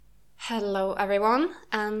Hello everyone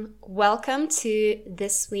and welcome to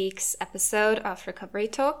this week's episode of Recovery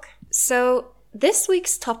Talk. So this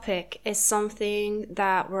week's topic is something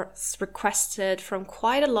that was requested from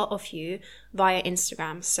quite a lot of you via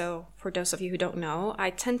Instagram. So for those of you who don't know, I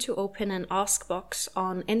tend to open an ask box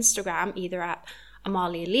on Instagram either at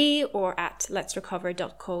Amalie Lee or at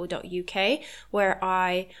letsrecover.co.uk where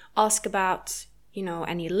I ask about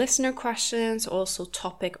any listener questions, also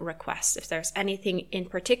topic requests. If there's anything in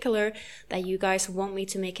particular that you guys want me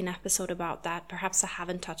to make an episode about that perhaps I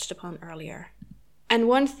haven't touched upon earlier. And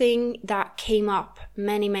one thing that came up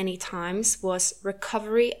many times was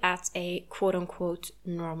recovery at a quote-unquote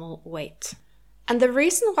normal weight. And the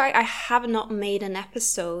reason why I have not made an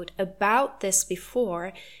episode about this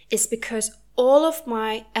before is because all of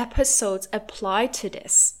my episodes apply to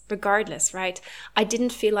this regardless, right? I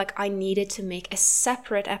didn't feel like I needed to make a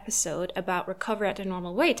separate episode about recovery at a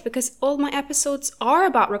normal weight because all my episodes are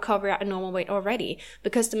about recovery at a normal weight already,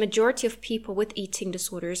 because the majority of people with eating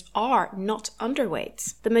disorders are not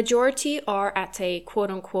underweight. The majority are at a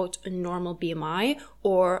quote-unquote normal BMI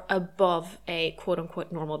or above a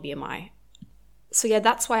quote-unquote normal BMI. So yeah,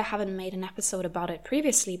 that's why I haven't made an episode about it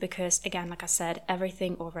previously, because again, like I said,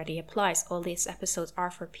 everything already applies. All these episodes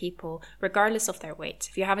are for people regardless of their weight.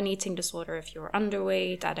 If you have an eating disorder, if you're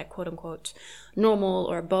underweight at a quote-unquote normal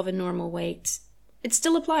or above a normal weight, it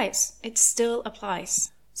still applies. It still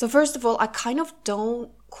applies. So first of all, I kind of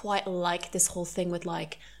don't quite like this whole thing with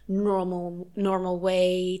like normal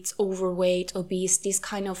weight, overweight, obese, these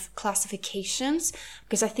kind of classifications,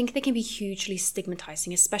 because I think they can be hugely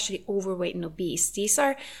stigmatizing, especially overweight and obese.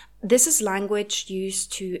 This is language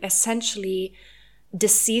used to essentially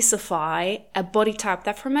diseasify a body type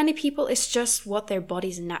that for many people is just what their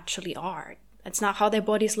bodies naturally are. It's not how their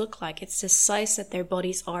bodies look like, it's the size that their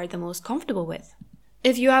bodies are the most comfortable with.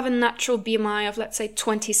 If you have a natural BMI of, let's say,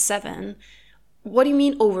 27, what do you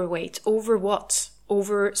mean overweight? Over what?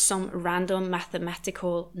 Over some random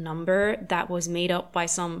mathematical number that was made up by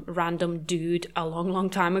some random dude a long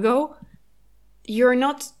time ago? You're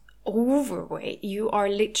not overweight. You are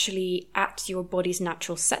literally at your body's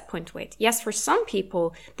natural set point weight. Yes, for some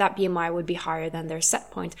people, that BMI would be higher than their set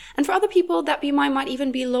point. And for other people, that BMI might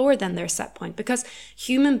even be lower than their set point, because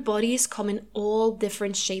human bodies come in all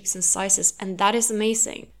different shapes and sizes, and that is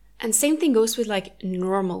amazing. And same thing goes with like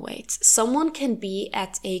normal weight. Someone can be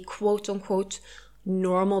at a quote-unquote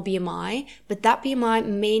normal BMI, but that BMI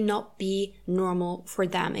may not be normal for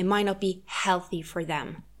them. It might not be healthy for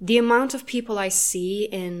them. The amount of people I see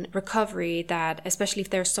in recovery that, especially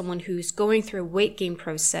if there's someone who's going through a weight gain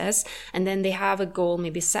process and then they have a goal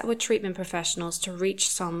maybe set with treatment professionals to reach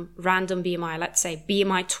some random BMI, let's say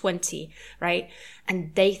BMI 20, right?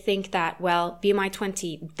 And they think that, well, BMI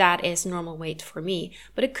 20, that is normal weight for me.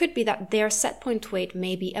 But it could be that their set point weight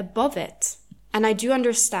may be above it. And I do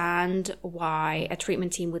understand why a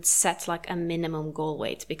treatment team would set like a minimum goal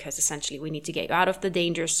weight, because essentially we need to get you out of the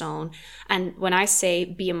danger zone. And when I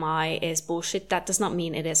say BMI is bullshit, that does not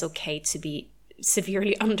mean it is okay to be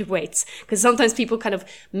severely underweight, because sometimes people kind of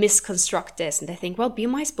misconstruct this and they think, well,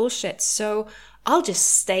 BMI is bullshit, so I'll just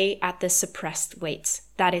stay at the suppressed weight.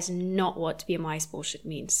 That is not what BMI is bullshit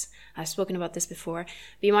means. I've spoken about this before.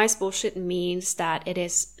 BMI is bullshit means that it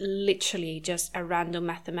is literally just a random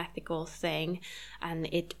mathematical thing, and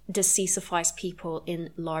it diseasifies people in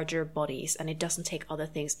larger bodies, and it doesn't take other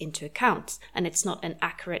things into account, and it's not an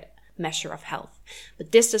accurate measure of health.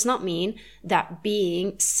 But this does not mean that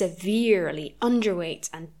being severely underweight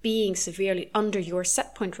and being severely under your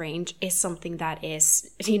set point range is something that is,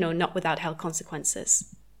 not without health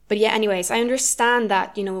consequences. But yeah, anyways, I understand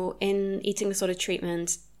that, in eating disorder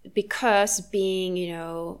treatment, because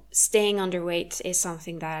being, staying underweight is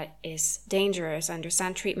something that is dangerous. I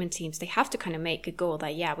understand treatment teams, they have to kind of make a goal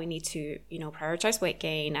that, yeah, we need to, prioritize weight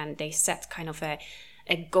gain, and they set kind of a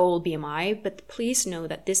goal BMI, but please know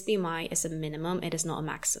that this BMI is a minimum, it is not a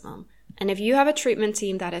maximum. And if you have a treatment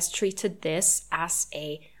team that has treated this as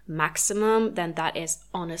a maximum, then that is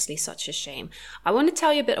honestly such a shame. I want to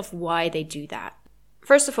tell you a bit of why they do that.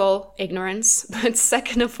 First of all, ignorance, but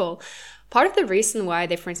second of all, part of the reason why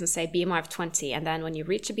they, for instance, say BMI of 20, and then when you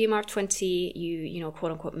reach a BMI of 20, you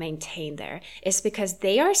quote unquote maintain there, is because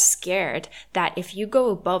they are scared that if you go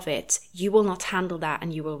above it, you will not handle that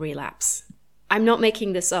and you will relapse. I'm not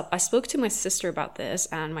making this up. I spoke to my sister about this,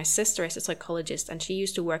 and my sister is a psychologist, and she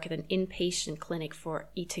used to work at an inpatient clinic for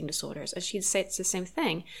eating disorders, and she'd say it's the same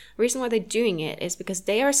thing. The reason why they're doing it is because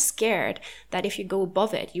they are scared that if you go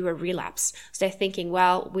above it, you will relapse. So they're thinking,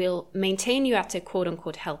 well, we'll maintain you at a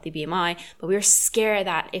quote-unquote healthy BMI, but we're scared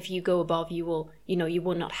that if you go above, you will, you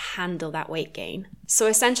will not handle that weight gain. So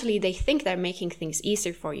essentially they think they're making things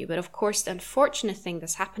easier for you. But of course, the unfortunate thing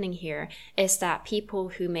that's happening here is that people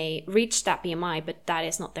who may reach that BMI, but that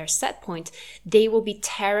is not their set point, they will be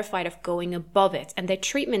terrified of going above it. And their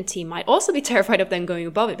treatment team might also be terrified of them going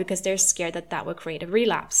above it because they're scared that that will create a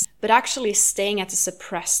relapse. But actually staying at a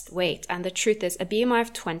suppressed weight. And the truth is, a BMI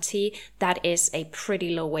of 20, that is a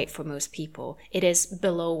pretty low weight for most people. It is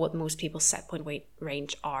below what most people's set point weight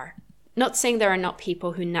range are. Not saying there are not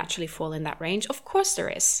people who naturally fall in that range. Of course there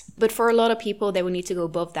is. But for a lot of people, they will need to go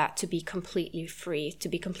above that to be completely free, to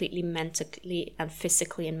be completely mentally and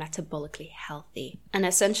physically and metabolically healthy. And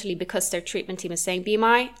essentially, because their treatment team is saying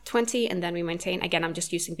BMI 20 and then we maintain, again, I'm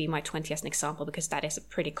just using BMI 20 as an example because that is a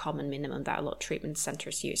pretty common minimum that a lot of treatment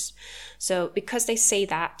centers use. So because they say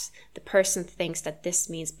that, the person thinks that this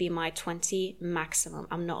means BMI 20 maximum.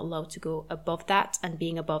 I'm not allowed to go above that, and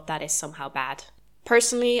being above that is somehow bad.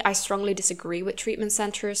 Personally, I strongly disagree with treatment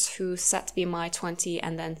centers who set BMI 20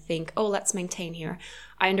 and then think, oh, let's maintain here.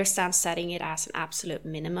 I understand setting it as an absolute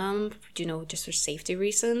minimum, just for safety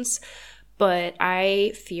reasons. But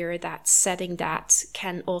I fear that setting that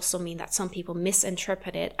can also mean that some people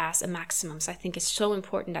misinterpret it as a maximum. So I think it's so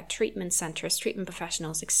important that treatment centers, treatment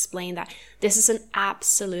professionals explain that this is an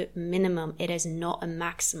absolute minimum. It is not a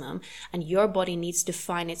maximum. And your body needs to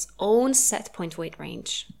find its own set point weight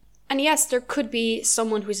range. And yes, there could be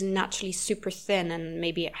someone who's naturally super thin and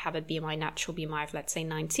maybe have a natural BMI of, let's say,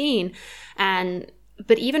 19.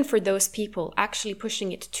 But even for those people, actually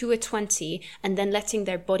pushing it to a 20 and then letting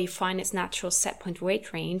their body find its natural set point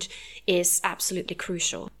weight range is absolutely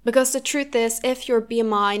crucial. Because the truth is, if your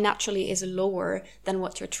BMI naturally is lower than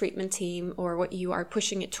what your treatment team or what you are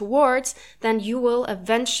pushing it towards, then you will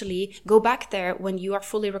eventually go back there when you are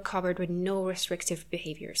fully recovered with no restrictive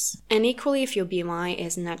behaviors. And equally, if your BMI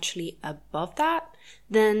is naturally above that,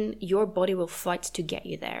 then your body will fight to get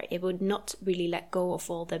you there. It would not really let go of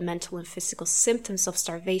all the mental and physical symptoms of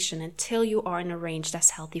starvation until you are in a range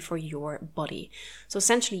that's healthy for your body. So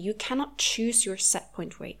essentially, you cannot choose your set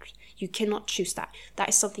point weight. You cannot choose that. That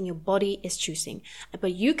is something your body is choosing.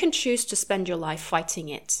 But you can choose to spend your life fighting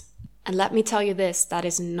it. And let me tell you this, that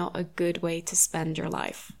is not a good way to spend your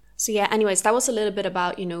life. So yeah, anyways, that was a little bit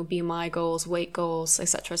about, BMI goals, weight goals,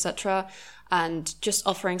 etc., and just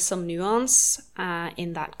offering some nuance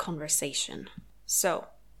in that conversation. So,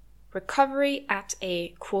 recovery at a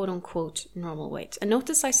quote-unquote normal weight. And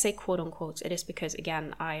notice I say quote-unquote, it is because,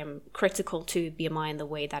 again, I am critical to BMI in the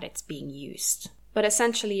way that it's being used. But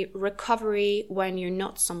essentially, recovery when you're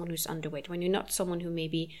not someone who's underweight, when you're not someone who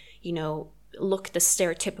maybe, look the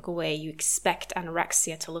stereotypical way you expect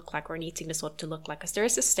anorexia to look like or an eating disorder to look like. Because there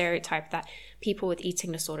is a stereotype that people with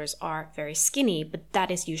eating disorders are very skinny, but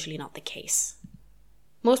that is usually not the case.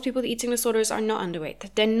 Most people with eating disorders are not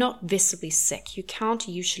underweight. They're not visibly sick. You can't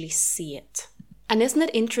usually see it. And isn't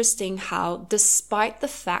it interesting how, despite the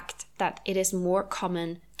fact that it is more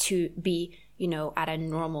common to be, at a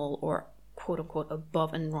normal or quote-unquote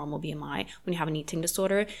above a normal BMI when you have an eating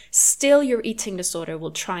disorder, still your eating disorder will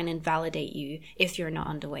try and invalidate you if you're not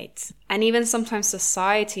underweight. And even sometimes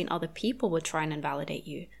society and other people will try and invalidate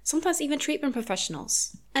you. Sometimes even treatment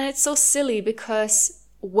professionals. And it's so silly because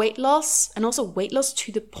weight loss, and also weight loss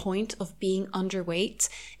to the point of being underweight,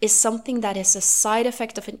 is something that is a side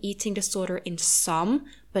effect of an eating disorder in some,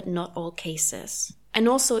 but not all cases. And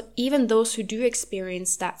also, even those who do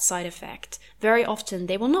experience that side effect, very often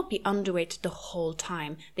they will not be underweight the whole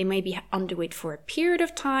time. They may be underweight for a period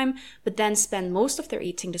of time, but then spend most of their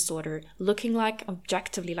eating disorder looking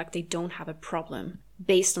objectively like they don't have a problem,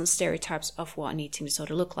 based on stereotypes of what an eating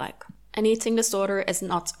disorder look like. An eating disorder is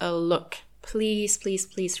not a look. Please, please,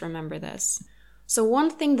 please remember this. So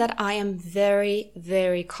one thing that I am very,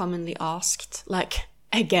 very commonly asked,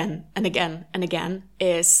 again and again and again,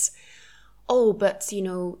 is, oh, but,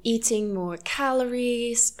 eating more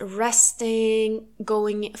calories, resting,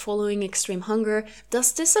 following extreme hunger,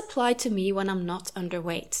 does this apply to me when I'm not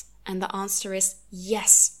underweight? And the answer is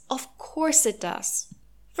yes, of course it does.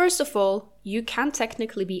 First of all, you can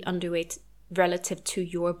technically be underweight relative to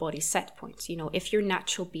your body set points. If your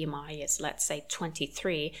natural BMI is, let's say,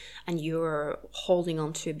 23 and you're holding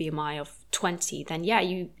on to a BMI of 20, then yeah,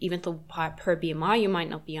 even though per BMI you might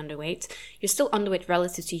not be underweight, you're still underweight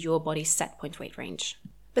relative to your body's set point weight range.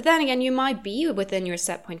 But then again, you might be within your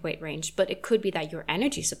set point weight range, but it could be that your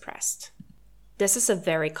energy suppressed. This is a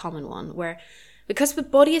very common one because the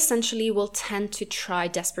body essentially will tend to try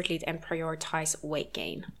desperately and prioritize weight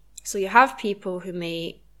gain. So you have people who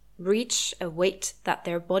may reach a weight that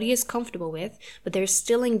their body is comfortable with, but they're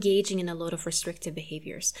still engaging in a lot of restrictive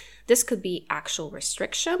behaviors. This could be actual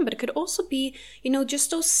restriction, but it could also be,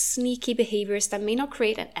 just those sneaky behaviors that may not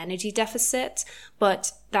create an energy deficit,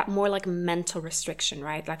 but that more like mental restriction,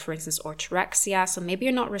 right? Like for instance, orthorexia. So maybe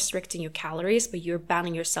you're not restricting your calories, but you're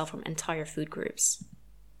banning yourself from entire food groups.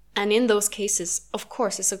 And in those cases, of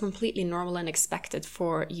course, it's completely normal and expected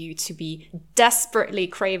for you to be desperately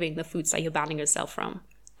craving the foods that you're banning yourself from.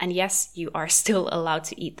 And yes, you are still allowed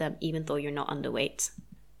to eat them even though you're not underweight.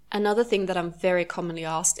 Another thing that I'm very commonly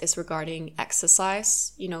asked is regarding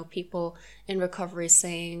exercise. People in recovery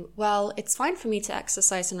saying, well, it's fine for me to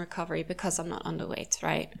exercise in recovery because I'm not underweight,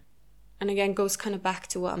 right? And again, goes kind of back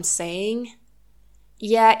to what I'm saying.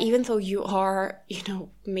 Yeah, even though you are,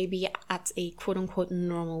 maybe at a quote unquote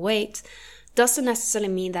normal weight, doesn't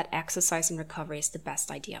necessarily mean that exercise in recovery is the best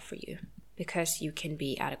idea for you. Because you can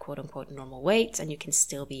be at a quote unquote normal weight and you can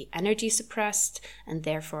still be energy suppressed, and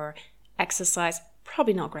therefore exercise,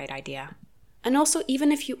 probably not a great idea. And also,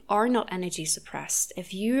 even if you are not energy suppressed,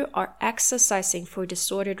 if you are exercising for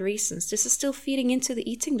disordered reasons, this is still feeding into the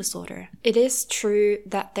eating disorder. It is true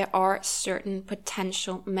that there are certain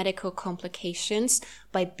potential medical complications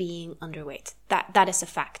by being underweight. That is a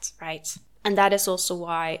fact, right? And that is also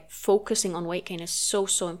why focusing on weight gain is so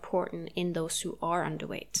important in those who are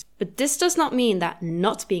underweight. But this does not mean that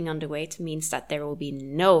not being underweight means that there will be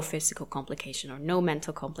no physical complication or no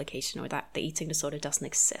mental complication, or that the eating disorder doesn't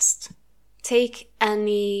exist. Take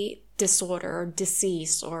any disorder or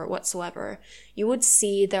disease or whatsoever, you would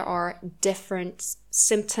see there are different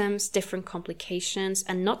symptoms, different complications,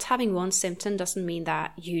 and not having one symptom doesn't mean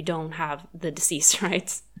that you don't have the disease,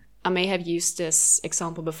 right? I may have used this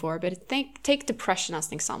example before, but take depression as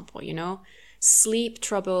an example, Sleep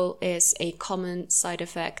trouble is a common side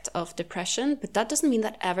effect of depression, but that doesn't mean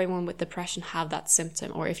that everyone with depression have that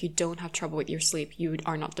symptom, or if you don't have trouble with your sleep, you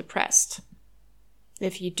are not depressed.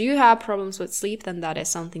 If you do have problems with sleep, then that is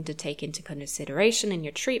something to take into consideration in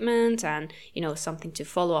your treatment and, something to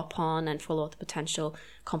follow up on and follow up the potential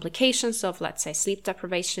complications of, let's say, sleep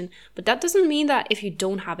deprivation. But that doesn't mean that if you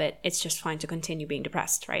don't have it, it's just fine to continue being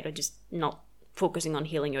depressed, right? Or just not focusing on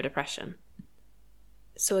healing your depression.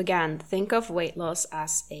 So again, think of weight loss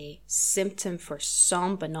as a symptom for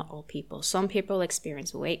some, but not all people. Some people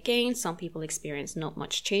experience weight gain. Some people experience not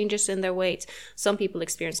much changes in their weight. Some people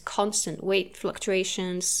experience constant weight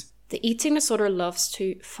fluctuations. The eating disorder loves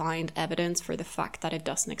to find evidence for the fact that it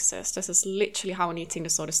doesn't exist. This is literally how an eating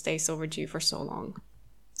disorder stays overdue for so long.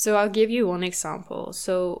 So I'll give you one example.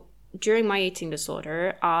 So during my eating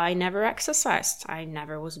disorder, I never exercised. I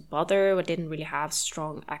never was bothered. I didn't really have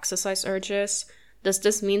strong exercise urges. Does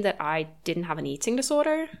this mean that I didn't have an eating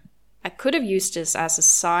disorder? I could have used this as a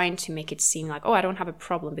sign to make it seem like, I don't have a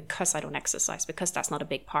problem because I don't exercise, because that's not a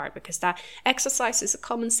big part, because that exercise is a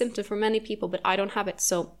common symptom for many people, but I don't have it.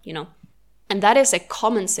 So, and that is a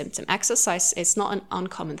common symptom. Exercise is not an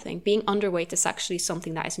uncommon thing. Being underweight is actually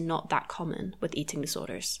something that is not that common with eating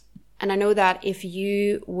disorders. And I know that if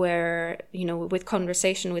you were, with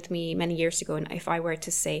conversation with me many years ago, and if I were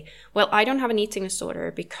to say, well, I don't have an eating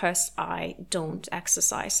disorder because I don't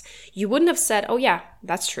exercise, you wouldn't have said, oh yeah,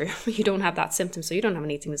 that's true. You don't have that symptom, so you don't have an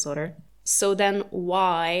eating disorder. So then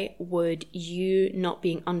why would you not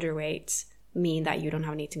being underweight mean that you don't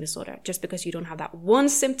have an eating disorder? Just because you don't have that one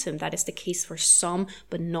symptom, that is the case for some,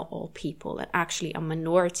 but not all people, and actually a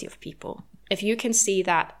minority of people. If you can see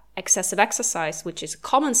that excessive exercise, which is a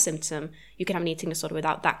common symptom, you can have an eating disorder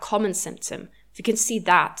without that common symptom. If you can see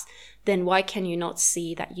that, then why can you not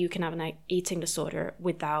see that you can have an eating disorder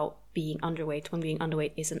without being underweight, when being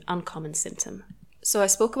underweight is an uncommon symptom? So I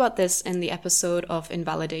spoke about this in the episode of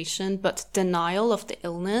invalidation, but denial of the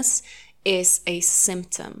illness is a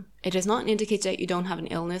symptom. It is not an indicator that you don't have an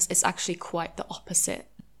illness. It's actually quite the opposite.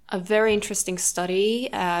 A very interesting study,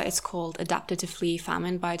 it's called Adapted to Flee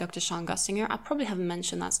Famine by Dr. Sean Gussinger. I probably have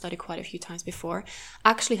mentioned that study quite a few times before.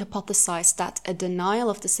 Actually hypothesized that a denial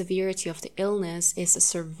of the severity of the illness is a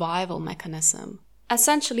survival mechanism.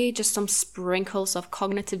 Essentially, just some sprinkles of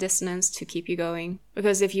cognitive dissonance to keep you going.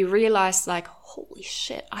 Because if you realize, holy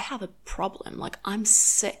shit, I have a problem, I'm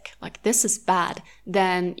sick, this is bad,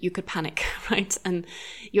 then you could panic, right? And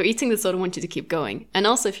your eating disorder wants you to keep going. And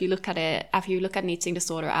also, if you look at an eating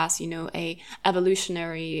disorder as, a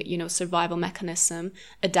evolutionary, survival mechanism,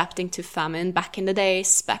 adapting to famine back in the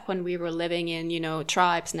days, back when we were living in,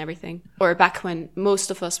 tribes and everything, or back when most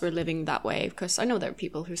of us were living that way, because I know there are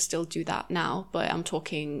people who still do that now, but I'm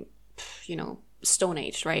talking, Stone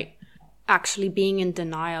Age, right? Actually being in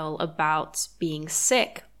denial about being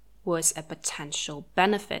sick was a potential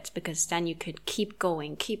benefit, because then you could keep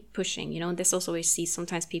going, keep pushing. This also we see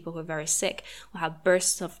sometimes people who are very sick will have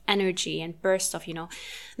bursts of energy and bursts of,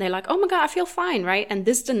 they're like, oh my God, I feel fine, right? And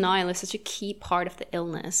this denial is such a key part of the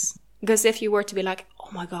illness. Because if you were to be like, oh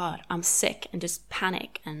my God, I'm sick, and just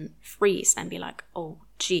panic and freeze and be like, oh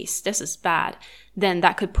geez, this is bad, then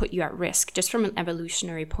that could put you at risk just from an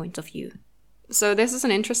evolutionary point of view. So this is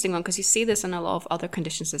an interesting one because you see this in a lot of other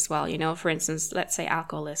conditions as well. For instance, let's say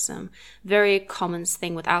alcoholism. Very common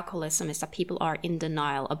thing with alcoholism is that people are in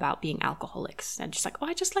denial about being alcoholics. They're just like, oh,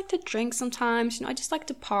 I just like to drink sometimes. I just like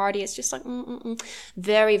to party. It's just like,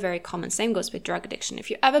 Very, very common. Same goes with drug addiction. If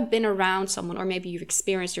you've ever been around someone, or maybe you've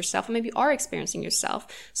experienced yourself, or maybe you are experiencing yourself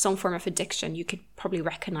some form of addiction, you could probably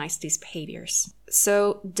recognize these behaviors.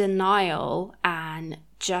 So denial and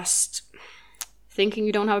just thinking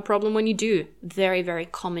you don't have a problem when you do. Very, very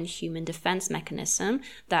common human defense mechanism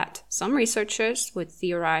that some researchers would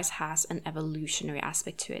theorize has an evolutionary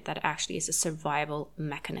aspect to it, that it actually is a survival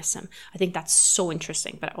mechanism. I think that's so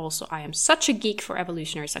interesting, but also I am such a geek for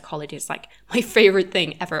evolutionary psychology. It's like my favorite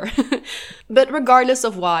thing ever. But regardless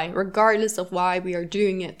of why we are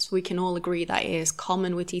doing it, we can all agree that it is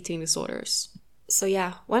common with eating disorders. So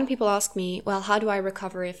yeah, when people ask me, well, how do I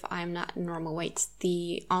recover if I'm not normal weight?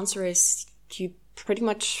 The answer is you pretty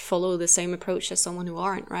much follow the same approach as someone who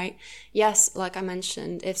aren't, right? Yes, like I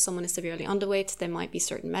mentioned, if someone is severely underweight, there might be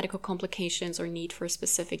certain medical complications or need for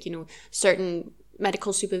specific, certain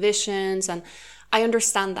medical supervisions. And I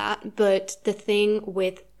understand that. But the thing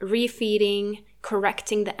with refeeding,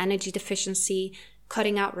 correcting the energy deficiency,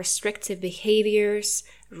 cutting out restrictive behaviors,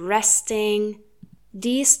 resting,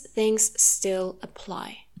 these things still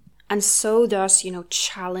apply. And so does,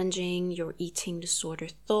 challenging your eating disorder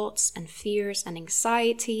thoughts and fears and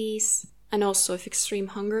anxieties. And also if extreme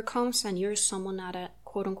hunger comes and you're someone at a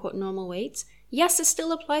quote unquote normal weight, yes, it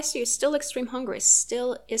still applies to you. It's still extreme hunger. It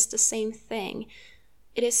still is the same thing.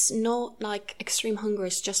 It is not like extreme hunger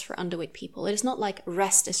is just for underweight people. It is not like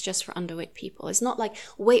rest is just for underweight people. It's not like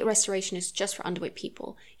weight restoration is just for underweight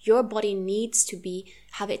people. Your body needs to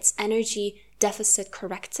have its energy deficit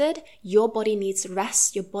corrected. Your body needs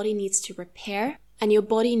rest. Your body needs to repair. And your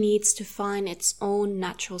body needs to find its own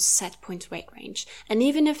natural set point weight range. And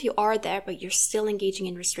even if you are there, but you're still engaging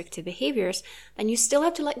in restrictive behaviors, then you still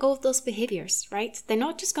have to let go of those behaviors, right? They're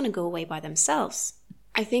not just going to go away by themselves.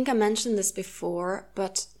 I think I mentioned this before,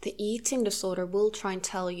 but the eating disorder will try and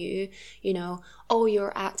tell you, oh,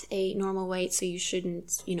 you're at a normal weight, so you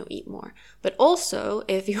shouldn't, eat more. But also,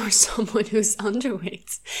 if you're someone who's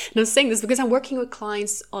underweight, and I'm saying this because I'm working with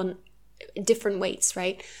clients on different weights,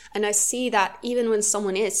 right? And I see that even when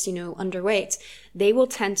someone is, underweight, they will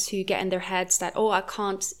tend to get in their heads that, oh, I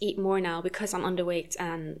can't eat more now because I'm underweight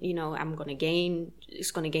and, I'm going to gain,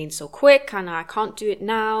 it's going to gain so quick and I can't do it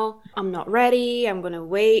now. I'm not ready. I'm going to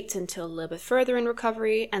wait until a little bit further in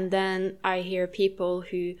recovery. And then I hear people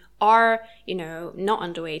who are, not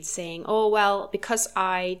underweight saying, oh, well, because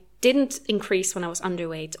I didn't increase when I was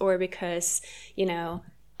underweight, or because,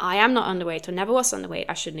 I am not underweight or never was underweight,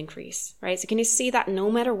 I shouldn't increase, right? So can you see that no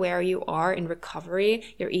matter where you are in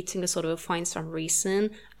recovery, your eating disorder will find some reason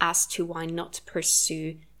as to why not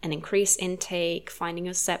pursue an increased intake, finding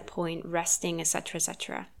a set point, resting, etc.,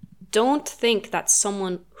 etc. Don't think that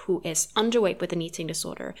someone who is underweight with an eating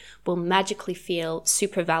disorder will magically feel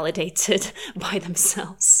super validated by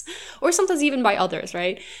themselves, or sometimes even by others,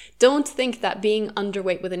 right? Don't think that being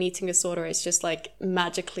underweight with an eating disorder is just like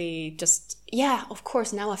magically just, yeah, of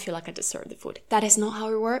course, now I feel like I deserve the food. That is not how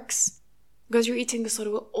it works. Because your eating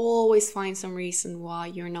disorder will always find some reason why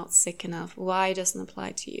you're not sick enough, why it doesn't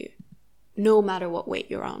apply to you, no matter what weight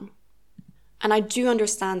you're on. And I do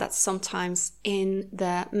understand that sometimes in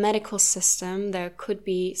the medical system, there could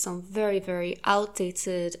be some very, very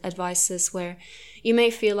outdated advices where you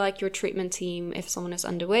may feel like your treatment team, if someone is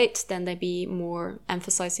underweight, then they'd be more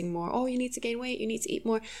emphasizing more, oh, you need to gain weight, you need to eat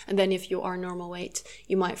more. And then if you are normal weight,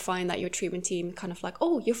 you might find that your treatment team kind of like,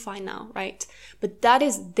 oh, you're fine now, right? But that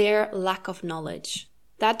is their lack of knowledge.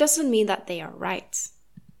 That doesn't mean that they are right.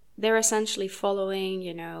 They're essentially following,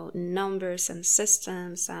 numbers and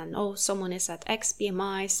systems and, oh, someone is at X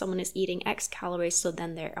BMI, someone is eating X calories, so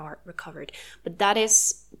then they are recovered. But that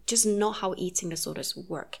is just not how eating disorders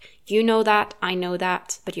work. You know that, I know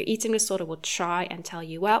that, but your eating disorder will try and tell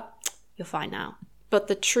you, well, you're fine now. But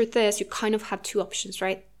the truth is, you kind of have two options,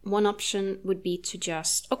 right? One option would be to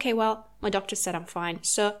just, okay, well, my doctor said I'm fine,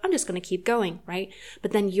 so I'm just going to keep going, right?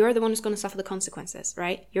 But then you're the one who's going to suffer the consequences,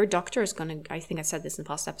 right? Your doctor is going to, I think I said this in the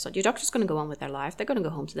past episode, your doctor's going to go on with their life. They're going to go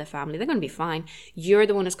home to their family. They're going to be fine. You're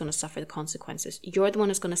the one who's going to suffer the consequences. You're the one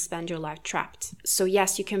who's going to spend your life trapped. So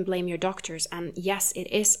yes, you can blame your doctors. And yes,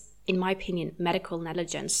 it is in my opinion, medical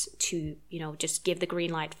negligence to, just give the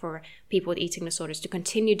green light for people with eating disorders to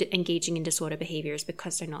continue engaging in disordered behaviors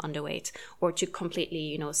because they're not underweight, or to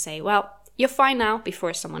completely, say, well, you're fine now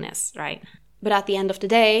before someone is, right? But at the end of the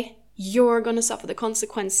day, you're going to suffer the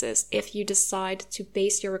consequences if you decide to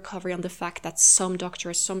base your recovery on the fact that some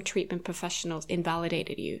doctors, some treatment professionals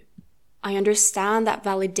invalidated you. I understand that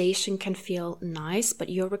validation can feel nice, but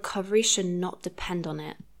your recovery should not depend on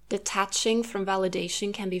it. Detaching from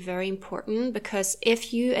validation can be very important, because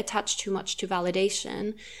if you attach too much to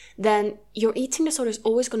validation, then your eating disorder is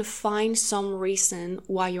always going to find some reason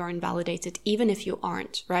why you are invalidated, even if you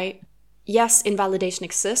aren't, right? Yes, invalidation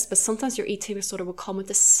exists, but sometimes your eating disorder will come with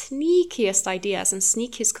the sneakiest ideas and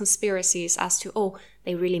sneakiest conspiracies as to, oh,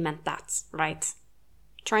 they really meant that, right?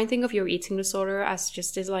 Try and think of your eating disorder as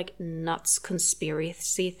just this nuts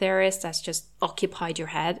conspiracy theorist that's just occupied your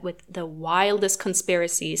head with the wildest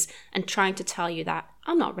conspiracies and trying to tell you that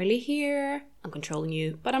I'm not really here, I'm controlling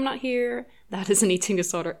you, but I'm not here. That is an eating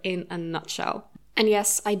disorder in a nutshell. And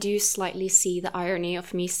yes, I do slightly see the irony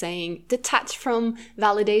of me saying detach from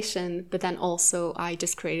validation, but then also I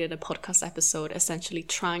just created a podcast episode essentially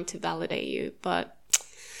trying to validate you. But,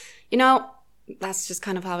 that's just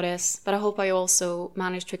kind of how it is. But I hope I also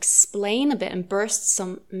managed to explain a bit and burst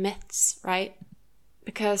some myths, right?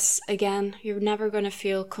 Because again, you're never going to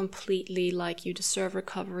feel completely like you deserve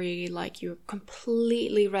recovery, like you're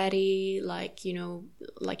completely ready, like you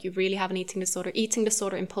really have an eating disorder. Eating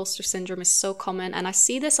disorder imposter syndrome is so common, and I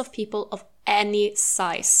see this of people of any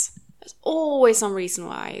size. There's always some reason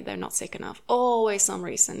why they're not sick enough. Always some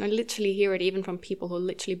reason. I literally hear it even from people who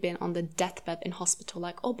literally been on the deathbed in hospital,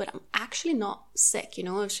 like, oh, but I'm actually not sick,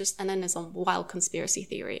 it's just, and then there's some wild conspiracy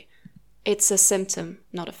theory. It's a symptom,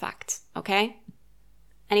 not a fact, okay?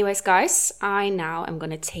 Anyways, guys, I now am going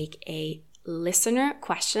to take a listener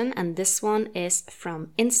question, and this one is from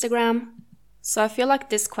Instagram. So I feel like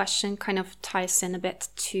this question kind of ties in a bit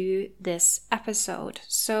to this episode.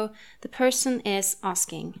 So the person is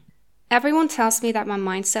asking, everyone tells me that my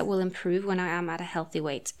mindset will improve when I am at a healthy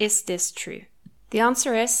weight. Is this true? The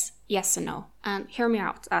answer is yes and no. And hear me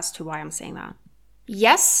out as to why I'm saying that.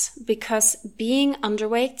 Yes, because being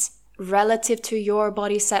underweight relative to your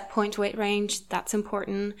body set point weight range, that's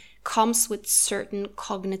important, comes with certain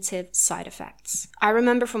cognitive side effects. I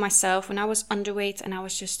remember for myself when I was underweight and I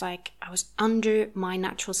was just I was under my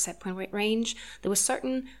natural set point weight range, there was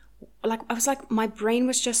certain, my brain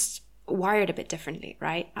was just wired a bit differently,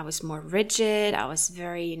 right? I was more rigid, I was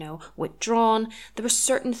very, withdrawn. There were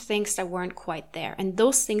certain things that weren't quite there, and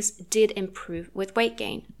those things did improve with weight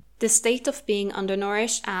gain. The state of being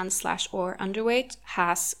undernourished and/or underweight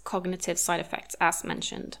has cognitive side effects, as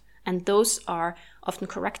mentioned, and those are often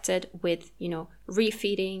corrected with,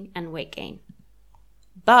 refeeding and weight gain.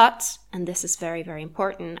 But, and this is very, very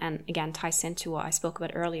important, and again ties into what I spoke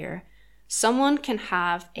about earlier, someone can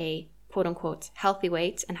have a quote-unquote healthy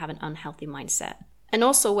weight and have an unhealthy mindset. And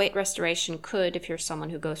also weight restoration could, if you're someone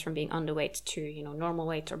who goes from being underweight to, normal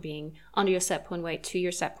weight, or being under your set point weight to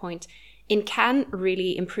your set point, it can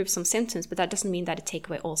really improve some symptoms, but that doesn't mean that it take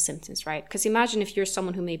away all symptoms, right? Because imagine if you're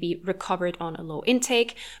someone who maybe recovered on a low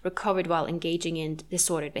intake, recovered while engaging in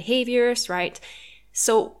disordered behaviors, right?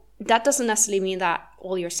 So that doesn't necessarily mean that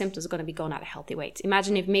all your symptoms are going to be going at a healthy weight.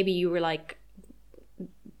 Imagine if maybe you were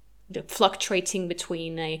fluctuating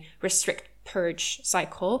between a restrict purge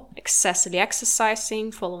cycle, excessively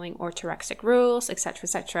exercising, following orthorexic rules,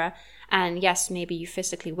 etc. And yes, maybe you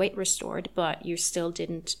physically weight restored, but you still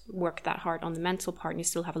didn't work that hard on the mental part and you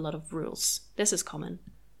still have a lot of rules. This is common.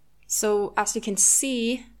 So as you can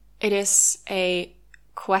see, it is a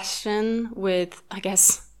question with, I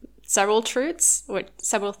guess, several truths, or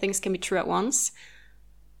several things can be true at once.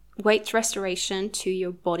 Weight restoration to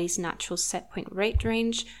your body's natural set point weight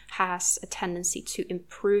range has a tendency to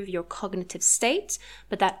improve your cognitive state,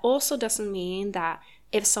 but that also doesn't mean that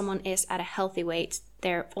if someone is at a healthy weight,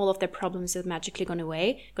 all of their problems are magically going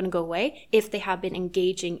to go away if they have been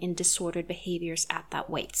engaging in disordered behaviors at that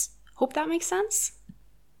weight. Hope that makes sense?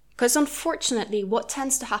 Because unfortunately, what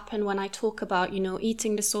tends to happen when I talk about,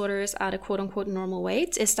 eating disorders at a quote-unquote normal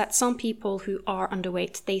weight is that some people who are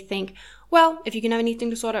underweight, they think, well, if you can have an eating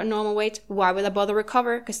disorder at normal weight, why would I bother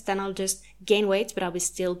recover? Because then I'll just gain weight, but I will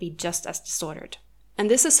still be just as disordered. And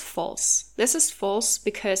this is false. This is false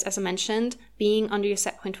because, as I mentioned, being under your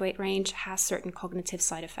set point weight range has certain cognitive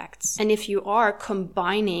side effects. And if you are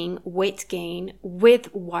combining weight gain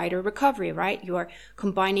with wider recovery, right? You are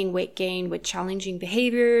combining weight gain with challenging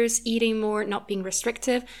behaviors, eating more, not being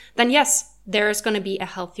restrictive, then yes, there's going to be a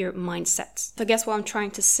healthier mindset. So I guess what I'm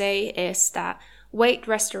trying to say is that Weight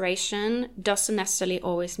restoration doesn't necessarily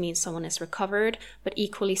always mean someone is recovered, but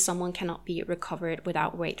equally someone cannot be recovered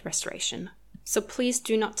without weight restoration. So please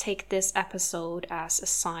do not take this episode as a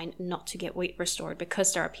sign not to get weight restored,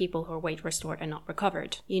 because there are people who are weight restored and not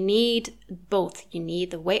recovered. You need both. You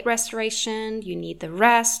need the weight restoration, you need the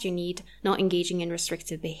rest, you need not engaging in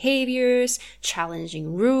restrictive behaviors,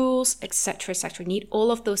 challenging rules, etc., etc. You need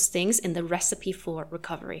all of those things in the recipe for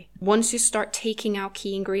recovery. Once you start taking out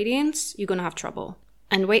key ingredients, you're going to have trouble.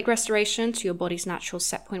 And weight restoration to your body's natural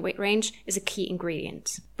set point weight range is a key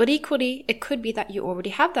ingredient. But equally, it could be that you already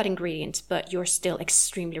have that ingredient, but you're still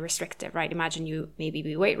extremely restrictive, right? Imagine you maybe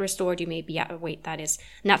be weight restored, you may be at a weight that is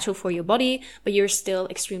natural for your body, but you're still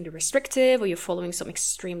extremely restrictive, or you're following some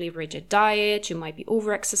extremely rigid diet, you might be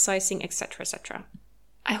over-exercising, etc., etc.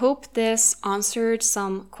 I hope this answered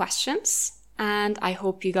some questions, and I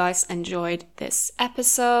hope you guys enjoyed this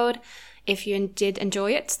episode. If you did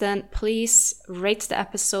enjoy it, then please rate the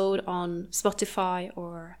episode on Spotify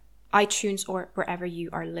or iTunes or wherever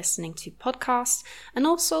you are listening to podcasts. And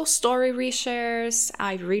also story reshares.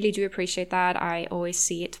 I really do appreciate that. I always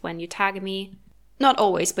see it when you tag me. Not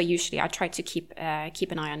always, but usually I try to keep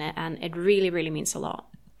an eye on it, and it really, really means a lot.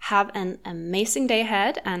 Have an amazing day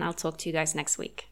ahead, and I'll talk to you guys next week.